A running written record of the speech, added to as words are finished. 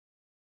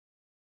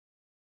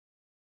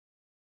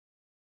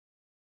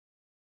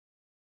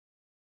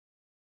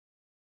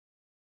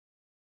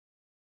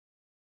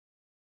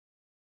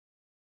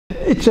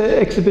It's an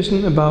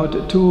exhibition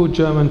about two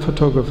German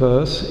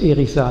photographers,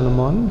 Erich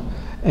Salomoni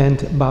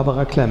and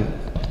Barbara Klemmi.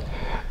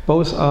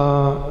 Both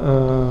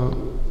are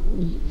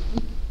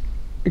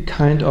a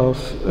kind of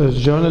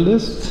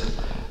journalists,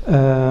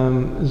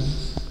 and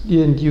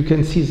you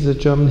can see the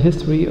German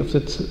history of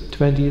the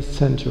 20th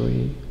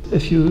century.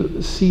 If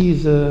you see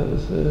the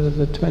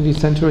 20th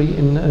century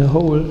in a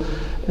whole,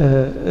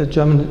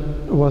 Germany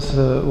was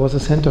a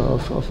center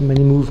of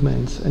many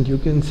movements, and you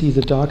can see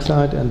the dark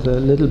side and the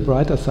little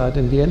brighter side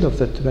in the end of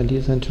the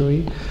 20th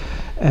century.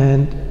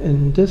 And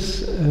in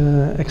this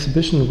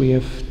exhibition we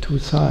have two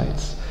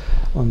sides.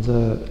 On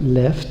the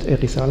left,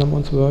 Erich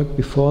Salomoni's work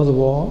before the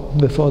war,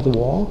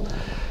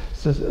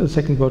 the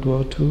Second World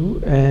War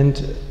II,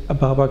 and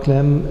Barbara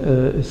Klemmi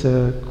is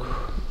a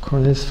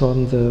chronist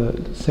from the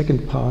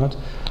second part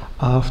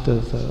after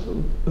the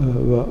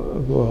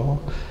war,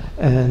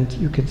 and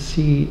you can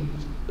see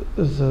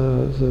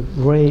the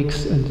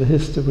breaks in the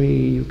history.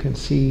 You can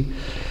see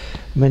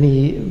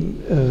many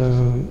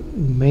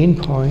main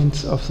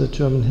points of the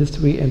German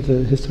history and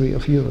the history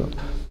of Europe.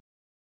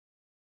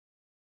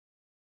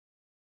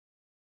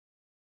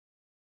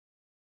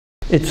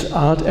 It's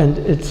art, and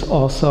it's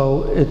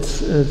also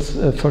it's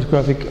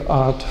photographic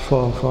art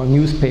for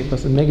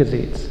newspapers and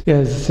magazines. Yeah,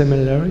 the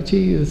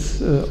similarity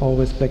is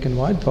always black and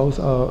white. Both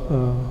are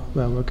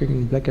working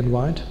in black and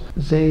white.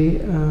 They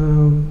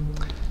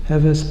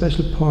have a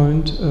special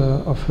point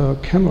of her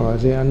camera.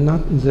 They are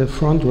not in the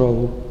front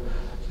row.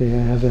 They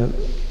have a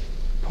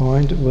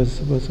point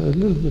with a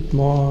little bit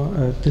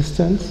more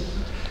distance,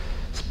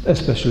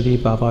 especially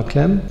Barbara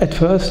Klemmi. At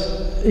first,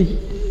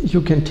 you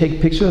can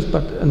take pictures,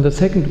 but in the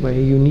second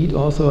way you need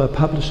also a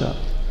publisher.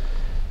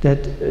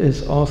 That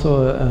is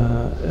also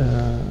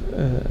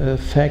a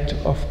fact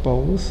of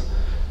both,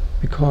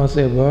 because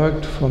they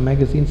worked for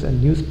magazines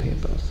and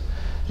newspapers.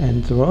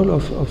 And the role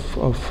of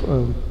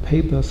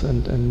papers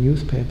and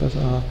newspapers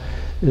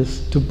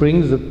is to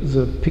bring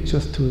the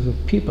pictures to the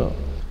people.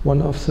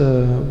 One of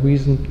the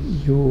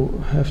reasons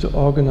you have to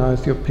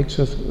organize your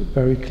pictures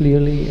very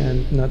clearly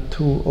and not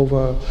too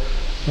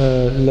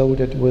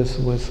loaded with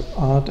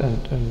art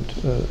and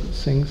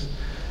things.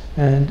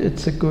 And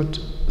it's a good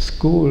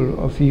school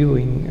of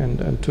viewing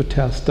and to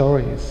tell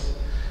stories,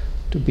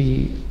 to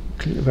be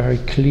very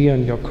clear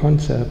in your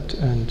concept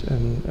and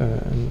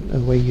the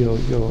way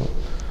you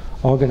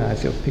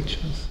organize your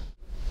pictures.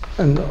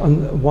 And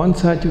on one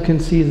side you can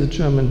see the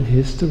German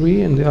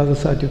history, and the other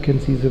side you can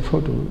see the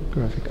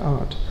photographic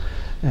art.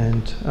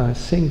 And I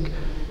think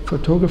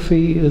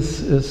photography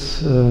is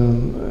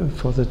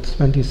for the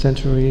 20th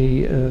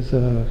century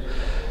the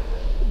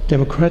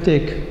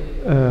democratic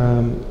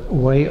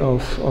way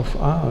of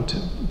art,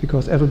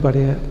 because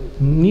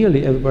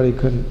nearly everybody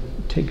can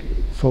take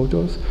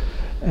photos,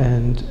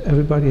 and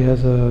everybody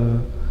has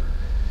a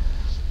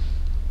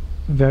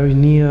very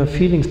near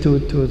feelings to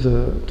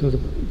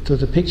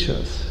the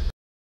pictures.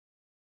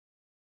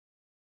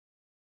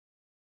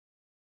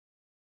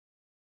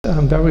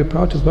 I'm very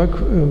proud to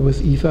work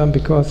with Eva,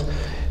 because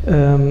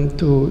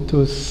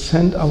to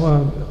send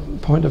our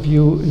point of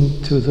view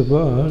into the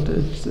world,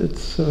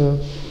 it's a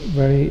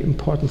very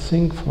important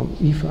thing from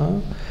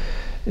Eva.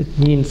 It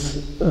means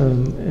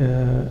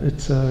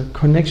it's a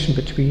connection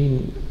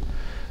between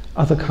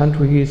other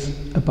countries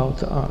about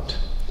the art,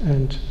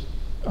 and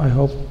I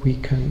hope we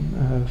can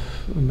have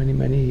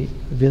many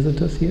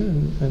visitors here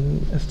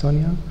in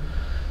Estonia,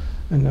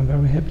 and I'm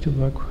very happy to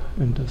work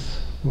in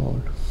this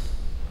world.